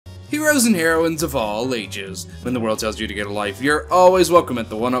Heroes and heroines of all ages. When the world tells you to get a life, you're always welcome at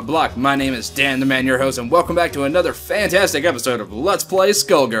the One Up Block. My name is Dan the Man, your host, and welcome back to another fantastic episode of Let's Play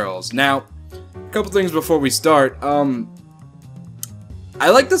Skullgirls. Now, a couple things before we start. I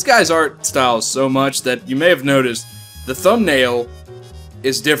like this guy's art style so much that you may have noticed the thumbnail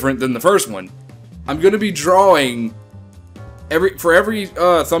is different than the first one. I'm gonna be drawing for every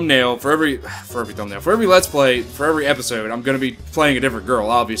thumbnail, for every Let's Play, for every episode, I'm gonna be playing a different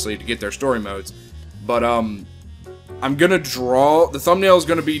girl, obviously, to get their story modes. But I'm gonna draw. The thumbnail is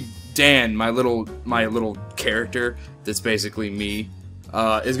gonna be Dan, my little character. That's basically me.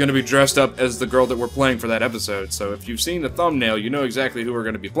 Is gonna be dressed up as the girl that we're playing for that episode. So if you've seen the thumbnail, you know exactly who we're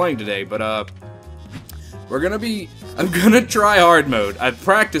gonna be playing today. But I'm gonna try hard mode. I've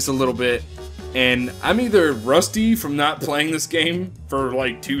practiced a little bit. And I'm either rusty from not playing this game for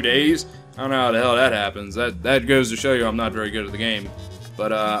like 2 days. I don't know how the hell that happens. That goes to show you I'm not very good at the game.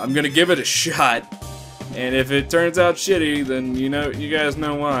 But I'm gonna give it a shot. And if it turns out shitty, then you guys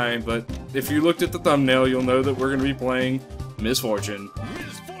know why. But if you looked at the thumbnail, you'll know that we're gonna be playing Misfortune.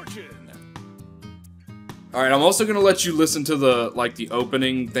 Alright, I'm also gonna let you listen to the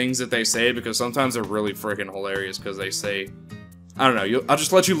opening things that they say, because sometimes they're really freaking hilarious because they say, I don't know, I'll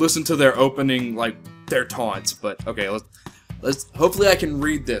just let you listen to their opening, their taunts, but okay, let's hopefully I can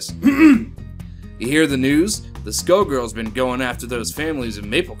read this. You hear the news? The Skullgirls been going after those families in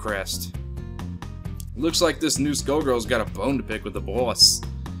Maple Crest. Looks like this new Skullgirl's got a bone to pick with the boss.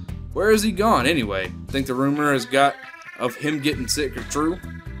 Where has he gone, anyway? Think the rumor of him getting sick are true?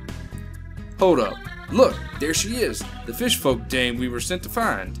 Hold up. Look, there she is, the fishfolk dame we were sent to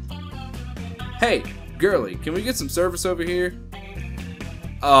find. Hey, girlie, can we get some service over here?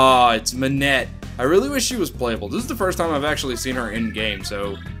 Oh, it's Manette. I really wish she was playable. This is the first time I've actually seen her in-game,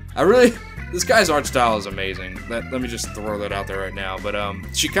 so this guy's art style is amazing. Let me just throw that out there right now. But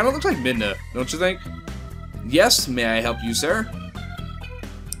she kind of looks like Midna, don't you think? Yes, may I help you, sir?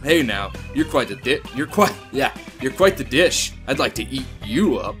 Hey now, you're quite the dish. I'd like to eat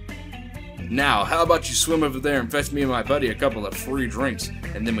you up. Now, how about you swim over there and fetch me and my buddy a couple of free drinks,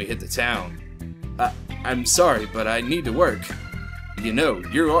 and then we hit the town. I'm sorry, but I need to work. You know,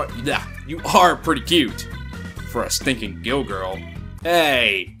 you are pretty cute for a stinking gill girl.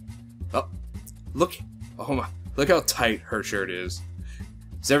 Hey! Oh, look how tight her shirt is.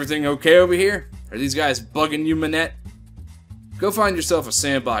 Is everything okay over here? Are these guys bugging you, Manette? Go find yourself a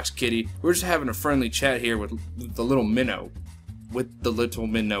sandbox, kitty. We're just having a friendly chat here with the little minnow. With the little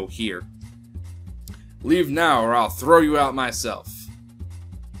minnow here. Leave now or I'll throw you out myself.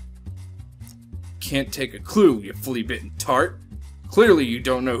 Can't take a clue, you flea-bitten tart. Clearly you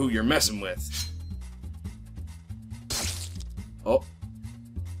don't know who you're messing with. Oh.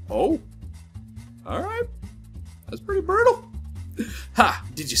 Alright. That's pretty brutal. Ha!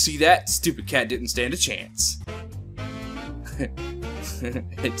 Did you see that? Stupid cat didn't stand a chance.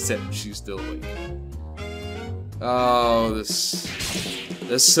 Except she's still awake. Oh,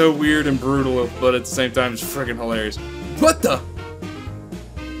 that's so weird and brutal, but at the same time it's freaking hilarious. What the?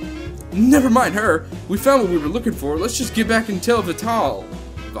 Never mind her. We found what we were looking for. Let's just get back and tell Vital.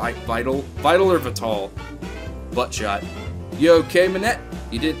 Vital or Vital? Butt shot. You okay, Manette?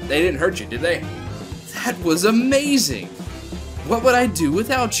 They didn't hurt you, did they? That was amazing. What would I do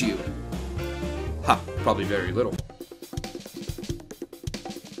without you? Ha, probably very little.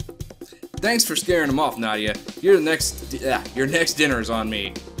 Thanks for scaring them off, Nadia. Your next dinner is on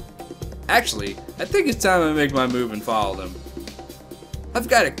me. Actually, I think it's time I make my move and follow them. I've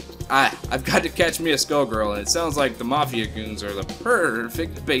got to catch me a Skullgirl, and it sounds like the Mafia goons are the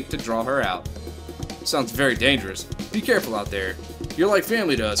perfect bait to draw her out. Sounds very dangerous. Be careful out there. You're like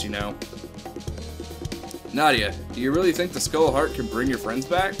family to us, you know. Nadia, do you really think the Skull Heart can bring your friends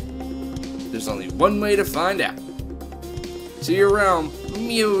back? There's only one way to find out. See you around,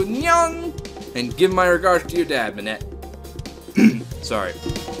 Mew Nyong, and give my regards to your dad, Manette. Sorry.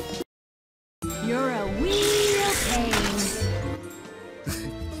 You're a wheel pain.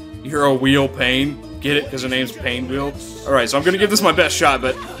 You're a wheel pain? Get it? Because her name's Pain Wheel? Alright, so I'm gonna give this my best shot,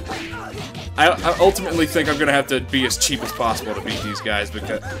 but I ultimately think I'm gonna have to be as cheap as possible to beat these guys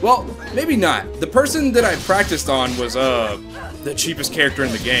because, well, maybe not. The person that I practiced on was, the cheapest character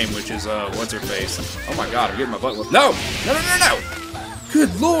in the game, which is, what's-her-face. Oh my god, I'm getting my butt whipped. No! No!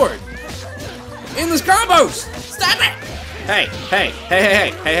 Good lord! Endless combos! Stop it! Hey!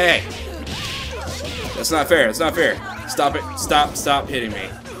 That's not fair, Stop it. Stop hitting me.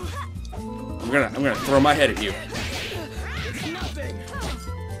 I'm gonna throw my head at you.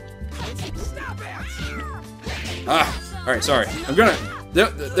 Alright, sorry.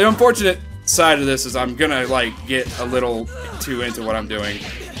 The unfortunate side of this is I'm gonna, like, get a little too into what I'm doing.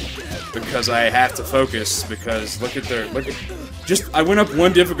 because I have to focus, because I went up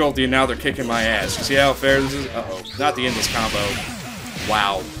one difficulty and now they're kicking my ass. You see how fair this is? Uh-oh, not the endless combo.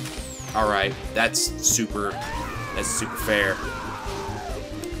 Wow. Alright, that's super fair.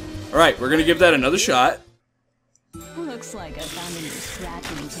 Alright, we're gonna give that another shot. Looks like I found a new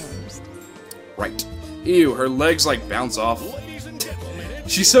scratching toast. Right. Ew, her legs like bounce off.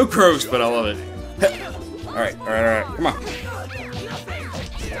 She's so gross, but I love it. Alright, come on.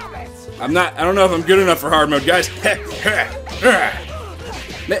 I don't know if I'm good enough for hard mode, guys.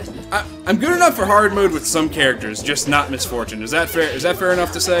 I'm good enough for hard mode with some characters, just not Misfortune. Is that fair? Is that fair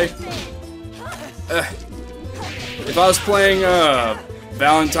enough to say? If I was playing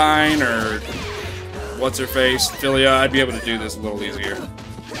Valentine or what's her face, Philia, I'd be able to do this a little easier.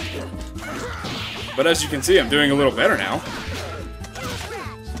 But as you can see, I'm doing a little better now.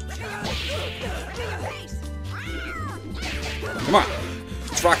 Come on,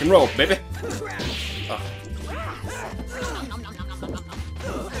 let's rock and roll, baby. Oh.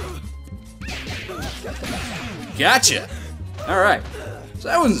 Gotcha. All right, so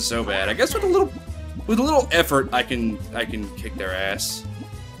that wasn't so bad. I guess with a little effort, I can kick their ass.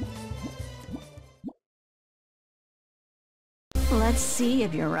 Let's see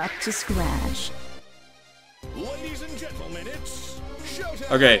if you're up to scratch. Ladies and gentlemen, it's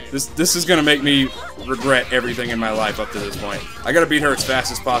showtime. Okay, this is gonna make me regret everything in my life up to this point. I gotta beat her as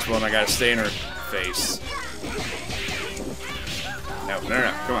fast as possible, and I gotta stay in her face. No,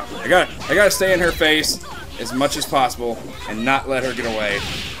 come on. I gotta stay in her face as much as possible and not let her get away.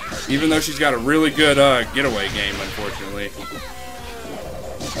 Even though she's got a really good getaway game, unfortunately.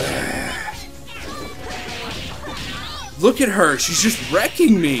 Look at her, she's just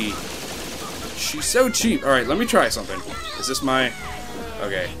wrecking me. She's so cheap. All right, let me try something. Is this my?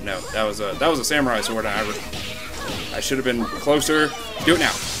 Okay, no, that was a samurai sword. I should have been closer. Do it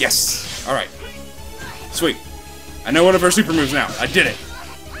now. Yes. All right. Sweet. I know one of her super moves now. I did it.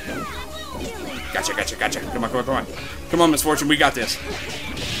 Gotcha. Come on. Come on, Misfortune. We got this.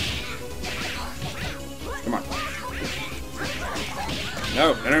 Come on.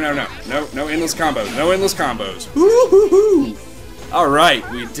 No endless combos. No endless combos. Woo-hoo-hoo. All right,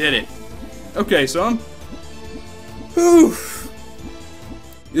 we did it. Okay, so whew.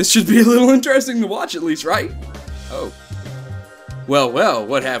 This should be a little interesting to watch at least, right? Oh. Well,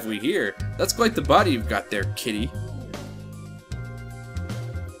 what have we here? That's quite the body you've got there, kitty.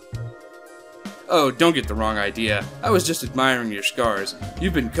 Oh, don't get the wrong idea. I was just admiring your scars.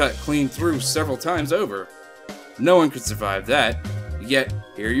 You've been cut clean through several times over. No one could survive that. Yet,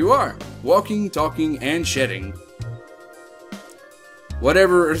 here you are, walking, talking, and shedding.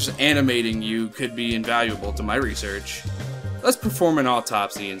 Whatever's animating you could be invaluable to my research. Let's perform an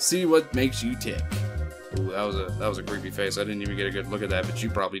autopsy and see what makes you tick. Ooh, that was a creepy face. I didn't even get a good look at that, but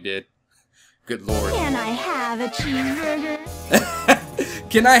you probably did. Good lord. Can I have a cheeseburger?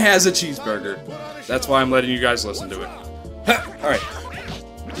 Can I has a cheeseburger? That's why I'm letting you guys listen to it. Alright.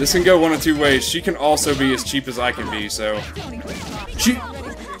 This can go one of two ways. She can also be as cheap as I can be, so...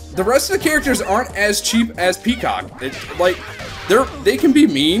 The rest of the characters aren't as cheap as Peacock. They can be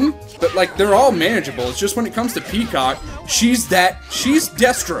mean, but like they're all manageable. It's just when it comes to Peacock, she's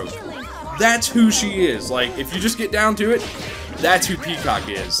Deathstroke. That's who she is. Like, if you just get down to it, that's who Peacock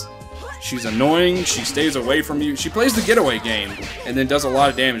is. She's annoying, she stays away from you. She plays the getaway game, and then does a lot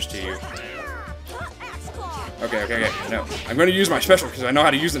of damage to you. Okay. No. I'm gonna use my special because I know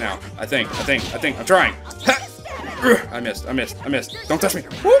how to use it now. I think. I'm trying. Ha! I missed. Don't touch me.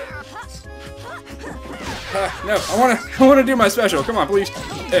 No, I wanna do my special. Come on, please.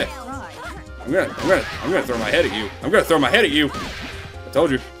 I'm gonna throw my head at you. I told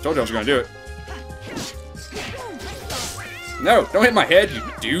you I was gonna do it. No, don't hit my head, you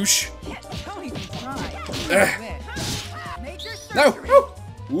douche. No!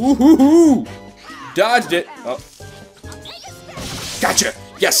 Woohoo! Dodged it. Oh. Gotcha!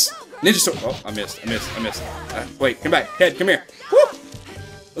 Yes! Ninja sword. Oh, I missed. Wait, come back. Head, come here. Woo!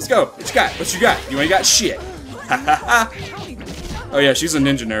 Let's go. What you got? You ain't got shit. Ha ha ha! Oh yeah, she's a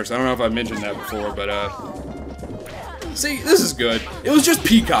ninja nurse. I don't know if I've mentioned that before, but see, this is good. It was just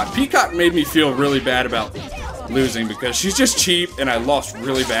Peacock. Peacock made me feel really bad about losing because she's just cheap and I lost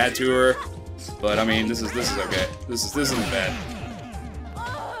really bad to her. But I mean, this is okay. This isn't bad.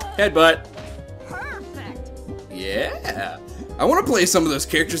 Headbutt. Perfect. Yeah. I want to play some of those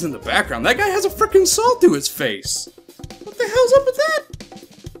characters in the background. That guy has a freaking saw through his face. What the hell's up with that?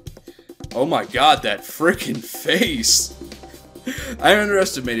 Oh my god, that freaking face. I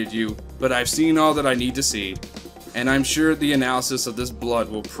underestimated you, but I've seen all that I need to see. And I'm sure the analysis of this blood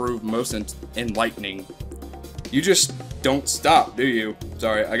will prove most enlightening. You just don't stop, do you?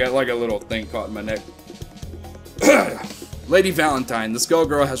 Sorry, I got like a little thing caught in my neck. Lady Valentine, the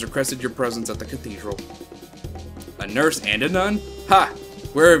Skullgirl has requested your presence at the cathedral. A nurse and a nun? Ha!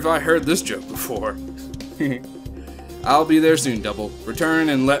 Where have I heard this joke before? I'll be there soon, Double. Return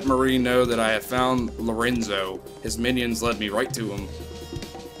and let Marie know that I have found Lorenzo. His minions led me right to him.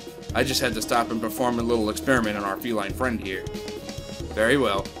 I just had to stop and perform a little experiment on our feline friend here. Very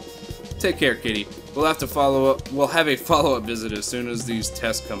well. Take care, Kitty. We'll have a follow-up visit as soon as these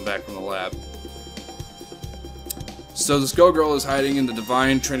tests come back from the lab. So the Skullgirl is hiding in the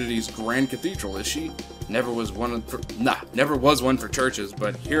Divine Trinity's Grand Cathedral, is she? Never was one for churches,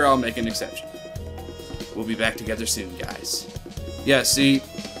 but here I'll make an exception. We'll be back together soon, guys. Yeah, see,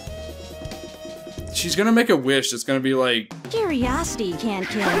 she's gonna make a wish that's gonna be like... Curiosity can't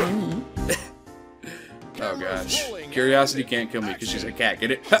kill me. Oh gosh. Curiosity can't kill me because she's a cat,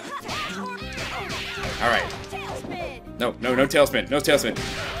 get it? Alright. No tailspin, no tailspin.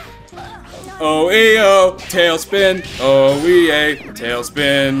 Oh-ee-oh, tailspin. Oh-wee-ay,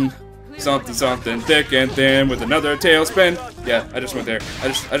 tailspin. Something thick and thin with another tailspin. Yeah, I just went there. I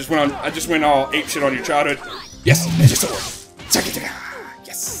just went all ape shit on your childhood. Yes, Ninja Sword.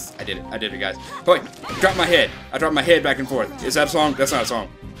 Yes, I did it, guys. Oh wait, drop my head. I dropped my head back and forth. Is that a song? That's not a song.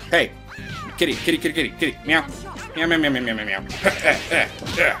 Hey, kitty, meow, meow, meow, meow, meow, meow, meow.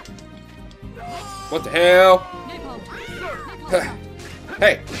 What the hell?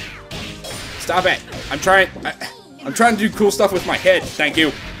 Hey, stop it! I'm trying to do cool stuff with my head. Thank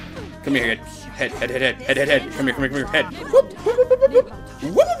you. Come here, head. Come here, head.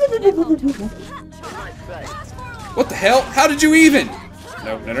 What the hell? How did you even?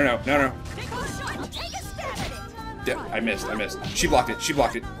 No. I missed. She blocked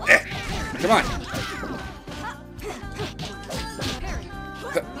it. Come on.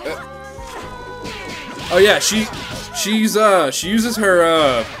 Oh yeah, she uses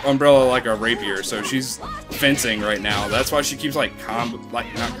her umbrella like a rapier, so she's fencing right now. That's why she keeps like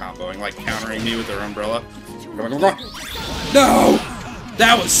countering me with her umbrella. Come on. No!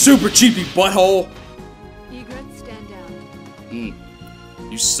 That was super cheapy, butthole! Stand down.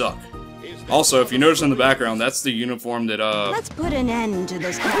 You suck. Also, if you notice in the background, that's the uniform that Let's put an end to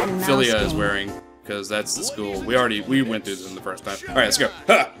this cat and mouse Philia is game. wearing, because that's the school. We went through this in the first time. Alright, let's go.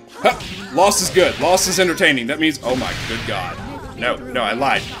 Ha! Lost is good. Lost is entertaining. That means, oh my good god. No, I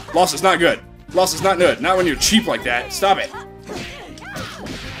lied. Lost is not good. Lost is not good. Not when you're cheap like that. Stop it.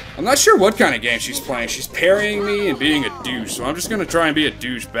 I'm not sure what kind of game she's playing. She's parrying me and being a douche, so I'm just gonna try and be a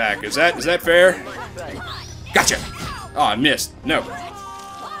douche back. Is that fair? Gotcha! Oh, I missed. No.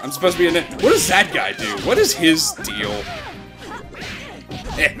 I'm supposed to be in What does that guy do? What is his deal?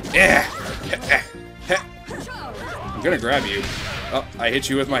 I'm gonna grab you. Oh, I hit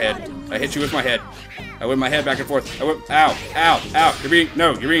you with my head. I whip my head back and forth. Ow.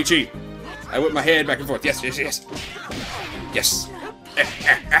 You're being cheap. I whip my head back and forth. Yes.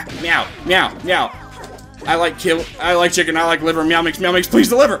 Meow. I like chicken, I like liver. Meow mix, please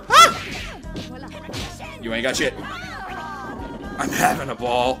deliver. Ah! You ain't got shit. I'm having a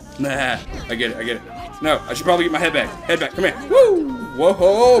ball. Nah. I get it. No, I should probably get my head back. Come here. Woo!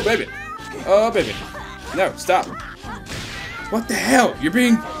 Whoa, baby. Oh, baby. No, stop. What the hell? You're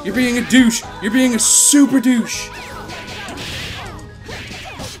being a douche. You're being a super douche.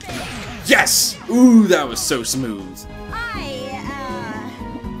 Yes! Ooh, that was so smooth.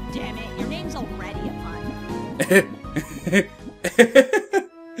 Damn it, your name's already a pun.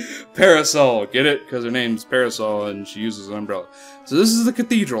 Parasol, get it? Because her name's Parasol and she uses an umbrella. So this is the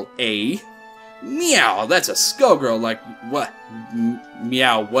cathedral, eh? Meow, that's a Skullgirl like... What?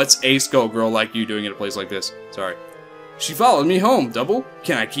 Meow, what's a Skullgirl like you doing in a place like this? Sorry. She followed me home, Double.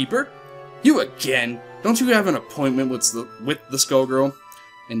 Can I keep her? You again? Don't you have an appointment with the Skullgirl?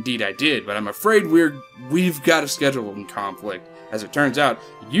 Indeed I did, but I'm afraid we've got a scheduling conflict. As it turns out,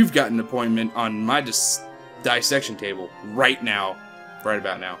 you've got an appointment on my dissection table right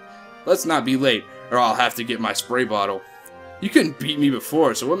about now. Let's not be late, or I'll have to get my spray bottle. You couldn't beat me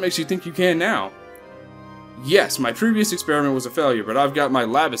before, so what makes you think you can now? Yes, my previous experiment was a failure, but I've got my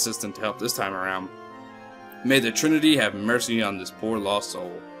lab assistant to help this time around. May the Trinity have mercy on this poor lost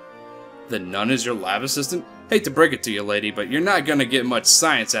soul. The nun is your lab assistant? Hate to break it to you, lady, but you're not gonna get much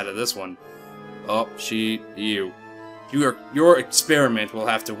science out of this one. Oh, your experiment will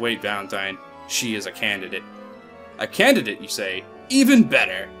have to wait, Valentine. She is a candidate. A candidate, you say? Even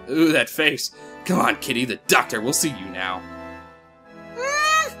better. Ooh, that face. Come on, kitty, the doctor will see you now.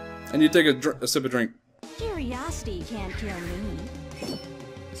 And you take a sip of drink. Curiosity can't kill me.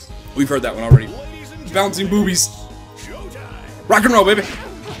 We've heard that one already. Bouncing boobies. Rock and roll, baby.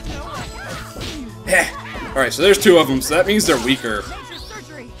 Alright, so there's two of them, so that means they're weaker.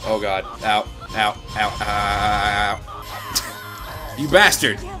 Oh god. Ow. Ow. Ow. Ow. You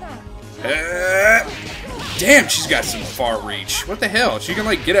bastard. Damn, she's got some far reach. What the hell? She can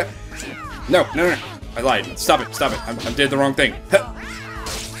like get a... No. I lied. Stop it. I did the wrong thing.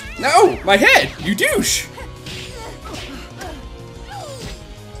 No! My head! You douche!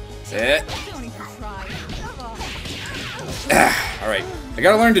 Alright. I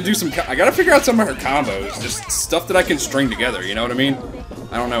gotta learn to do some... I gotta figure out some of her combos. Just stuff that I can string together, you know what I mean?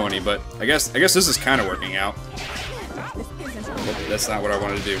 I don't know any, but I guess this is kind of working out. That's not what I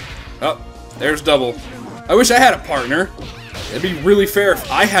wanted to do. Oh, there's double. I wish I had a partner. It'd be really fair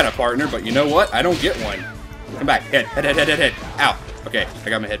if I had a partner, but you know what? I don't get one. Come back. Head. Ow. Okay, I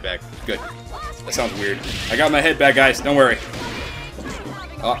got my head back. Good. That sounds weird. I got my head back, guys. Don't worry.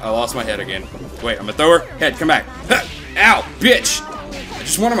 Oh, I lost my head again. Wait, I'm gonna throw her. Head, come back. Ow, bitch! I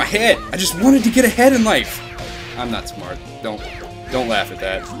just wanted my head. I just wanted to get ahead in life. I'm not smart. Don't laugh at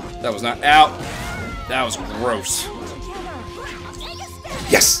that. That was not... Ow. That was gross.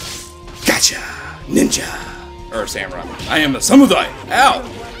 Yes! Gotcha! Ninja! Or samurai. I am a samurai! Ow!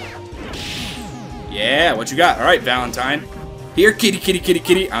 Yeah, what you got? Alright, Valentine. Here, kitty.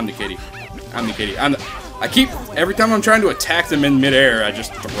 I'm the kitty. Every time I'm trying to attack them in midair, I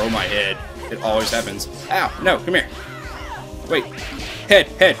just throw my head. It always happens. Ow, no, come here. Wait.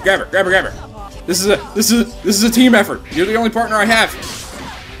 Head, grab her. This is a team effort. You're the only partner I have.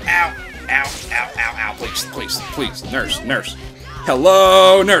 Ow. Please. Nurse.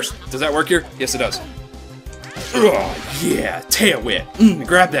 Hello, nurse. Does that work here? Yes, it does. Oh, yeah, tail whip.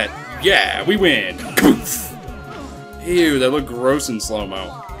 Grab that. Yeah, we win. Poof. Ew, that looked gross in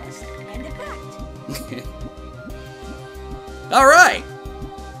slow-mo. Alright.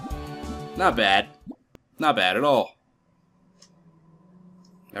 Not bad. Not bad at all.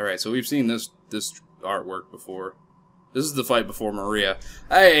 Alright, so we've seen this artwork before. This is the fight before Maria.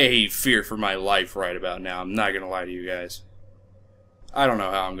 I fear for my life right about now. I'm not gonna lie to you guys. I don't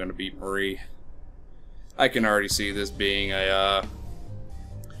know how I'm gonna beat Marie. I can already see this being a,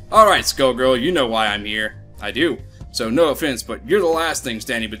 Alright, Skullgirl, you know why I'm here. I do. So no offense, but you're the last thing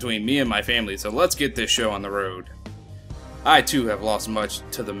standing between me and my family, so let's get this show on the road. I too have lost much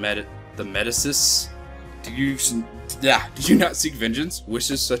to the Medicis. Do you not seek vengeance?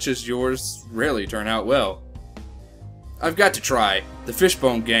 Wishes such as yours rarely turn out well. I've got to try. The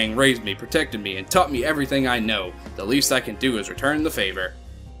Fishbone Gang raised me, protected me, and taught me everything I know. The least I can do is return the favor.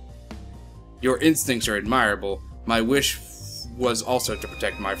 Your instincts are admirable. My wish was also to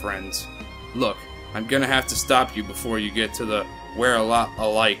protect my friends. Look, I'm gonna have to stop you before you get to the we're a lot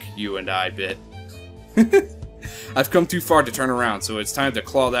alike you and I bit. I've come too far to turn around, so it's time to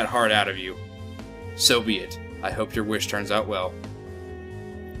claw that heart out of you. So be it. I hope your wish turns out well.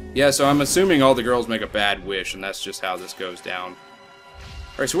 Yeah, so I'm assuming all the girls make a bad wish, and that's just how this goes down.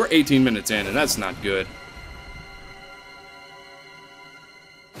 Alright, so we're 18 minutes in, and that's not good.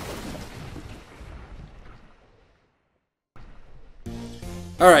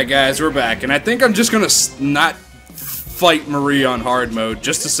 Alright guys, we're back, and I think I'm just gonna not fight Marie on hard mode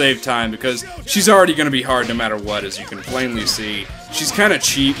just to save time, because she's already gonna be hard no matter what, as you can plainly see. She's kinda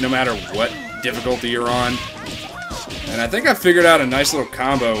cheap no matter what difficulty you're on. And I think I figured out a nice little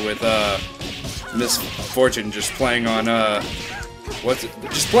combo with Miss Fortune just playing on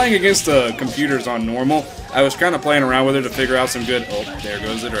just playing against the computers on normal. I was kind of playing around with her to figure out some good. Oh, there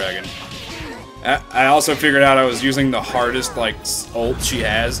goes the dragon. I also figured out I was using the hardest like ult she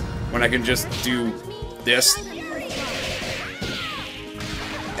has when I can just do this.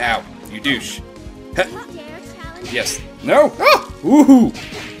 Ow, you douche. Yes. No. Oh! Woohoo!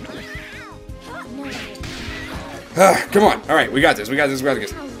 Come on. Alright, we got this.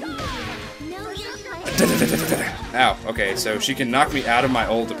 Ow. Okay, so she can knock me out of my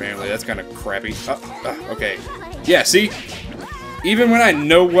ult, apparently. That's kind of crappy. Okay. Yeah, see? Even when I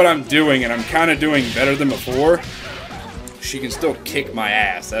know what I'm doing and I'm kind of doing better than before, she can still kick my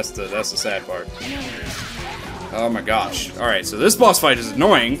ass. That's the sad part. Oh my gosh. Alright, so this boss fight is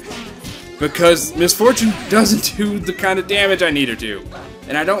annoying because Miss Fortune doesn't do the kind of damage I need her to.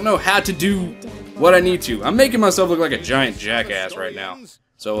 And I don't know how to do what I need to. I'm making myself look like a giant jackass right now.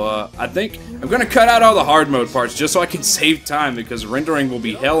 So, I think I'm gonna cut out all the hard mode parts just so I can save time because rendering will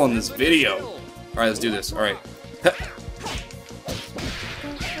be hell on this video. Alright, let's do this. Alright.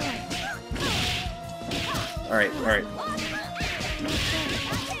 Alright.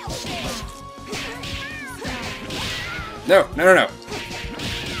 No.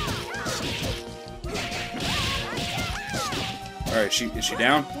 Alright, is she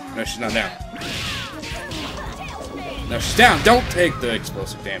down? No, she's not down. No, she's down. Don't take the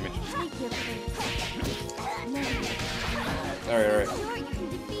explosive damage. Alright.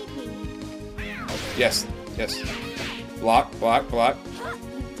 Yes. Yes. Block, block, block.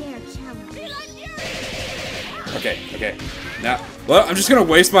 Okay, okay. Now, well, I'm just gonna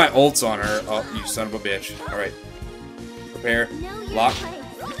waste my ults on her. Oh, you son of a bitch. Alright. Prepare. Block.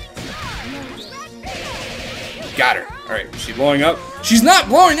 Got her. Alright, is she blowing up? She's not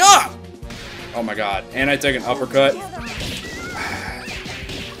blowing up! Oh my god. And I take an uppercut.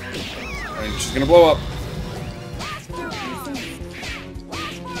 Alright, she's gonna blow up.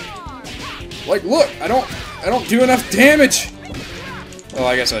 Like, look! I don't do enough damage! Oh,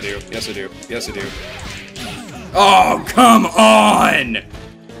 I guess I do. Yes, I do. Yes, I do. Oh, come on!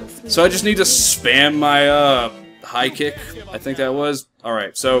 So I just need to spam my, high kick. I think that was.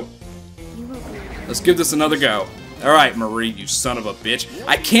 Alright, so let's give this another go. Alright, Marie, you son of a bitch.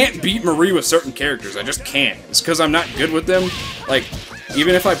 I can't beat Marie with certain characters. I just can't. It's because I'm not good with them. Like,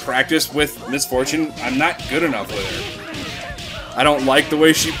 even if I practice with Misfortune, I'm not good enough with her. I don't like the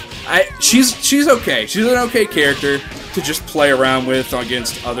way she's okay. She's an okay character to just play around with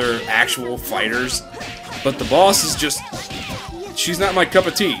against other actual fighters. But the boss is just... she's not my cup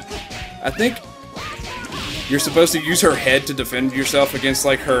of tea. I think you're supposed to use her head to defend yourself against,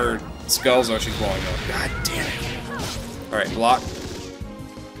 like, her skulls. Oh, she's blowing up. God damn it. Alright, block.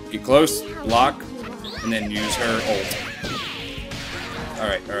 Get close. Block. And then use her ult.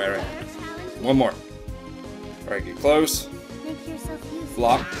 Alright, alright, alright. One more. Alright, get close.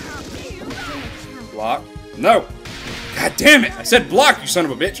 Block. Block. No! God damn it! I said block, you son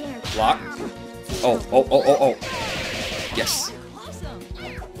of a bitch! Block. Oh, oh, oh, oh, oh. Yes.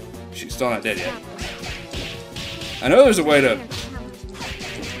 She's still not dead yet. I know there's a way to...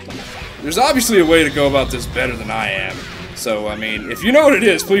 there's obviously a way to go about this better than I am. So, I mean, if you know what it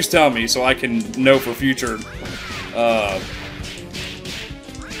is, please tell me so I can know for future.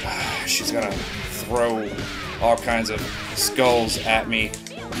 She's gonna throw all kinds of skulls at me,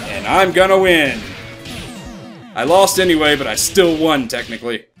 and I'm gonna win! I lost anyway, but I still won,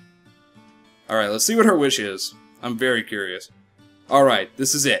 technically. Alright, let's see what her wish is. I'm very curious. Alright,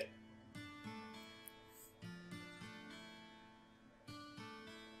 this is it.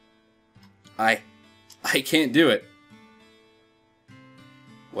 I can't do it.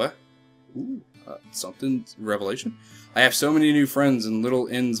 What? Ooh, something, revelation? I have so many new friends in Little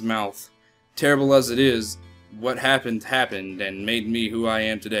N's mouth. Terrible as it is, what happened happened and made me who I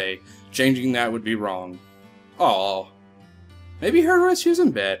am today. Changing that would be wrong. Aww. Maybe her wish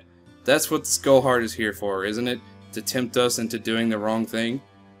isn't bad. That's what the Skull Heart is here for, isn't it? To tempt us into doing the wrong thing?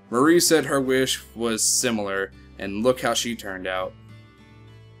 Marie said her wish was similar, and look how she turned out.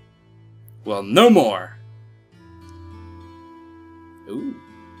 Well, no more! Ooh.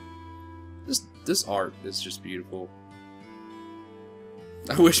 This art is just beautiful.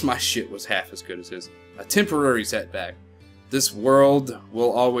 I wish my shit was half as good as his. A temporary setback. This world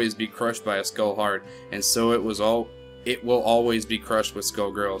will always be crushed by a Skull Heart, and so it will always be crushed with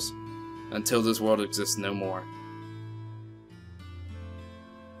Skullgirls. Until this world exists no more.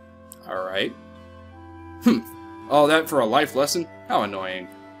 Alright. All that for a life lesson? How annoying.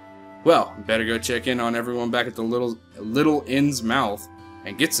 Well, better go check in on everyone back at the little N's mouth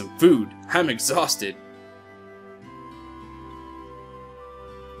and get some food. I'm exhausted.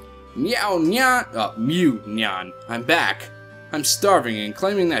 Meow nyan. Mew nyan. I'm back. I'm starving and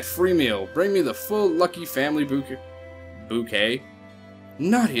claiming that free meal. Bring me the full lucky family bouquet.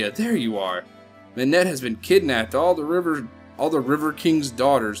 Nadia, there you are. Minette has been kidnapped. All the River King's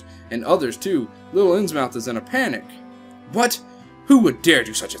daughters and others too. Little Innsmouth is in a panic. What? Who would dare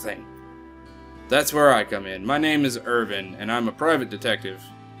do such a thing? That's where I come in. My name is Irvin, and I'm a private detective.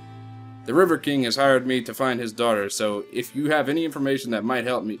 The River King has hired me to find his daughter, so if you have any information that might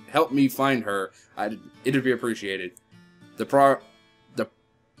help me find her, it'd be appreciated. The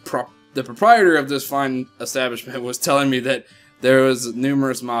proprietor of this fine establishment was telling me that there was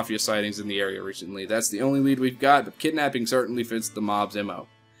numerous mafia sightings in the area recently. That's the only lead we've got, but kidnapping certainly fits the mob's MO.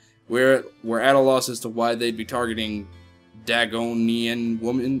 We're at a loss as to why they'd be targeting Dagonian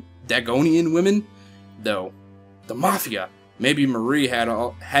women, though. The mafia. Maybe Marie had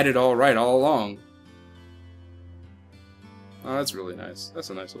it all right all along. Oh, that's really nice. That's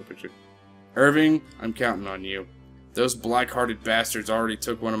a nice little picture. Irving, I'm counting on you. Those black-hearted bastards already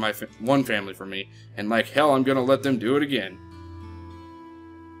took one family from me, and like hell, I'm gonna let them do it again.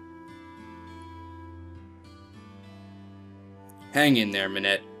 Hang in there,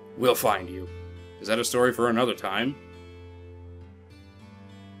 Minette. We'll find you. Is that a story for another time?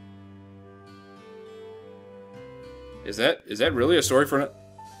 Is that really a story for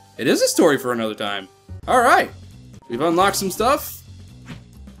It is a story for another time. Alright. We've unlocked some stuff.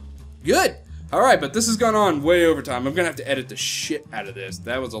 Good. Alright, but this has gone on way over time. I'm gonna have to edit the shit out of this.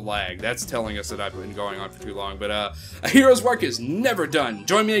 That was a lag. That's telling us that I've been going on for too long. But, a hero's work is never done.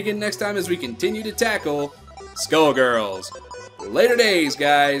 Join me again next time as we continue to tackle Skullgirls. Later days,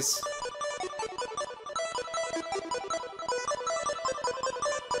 guys.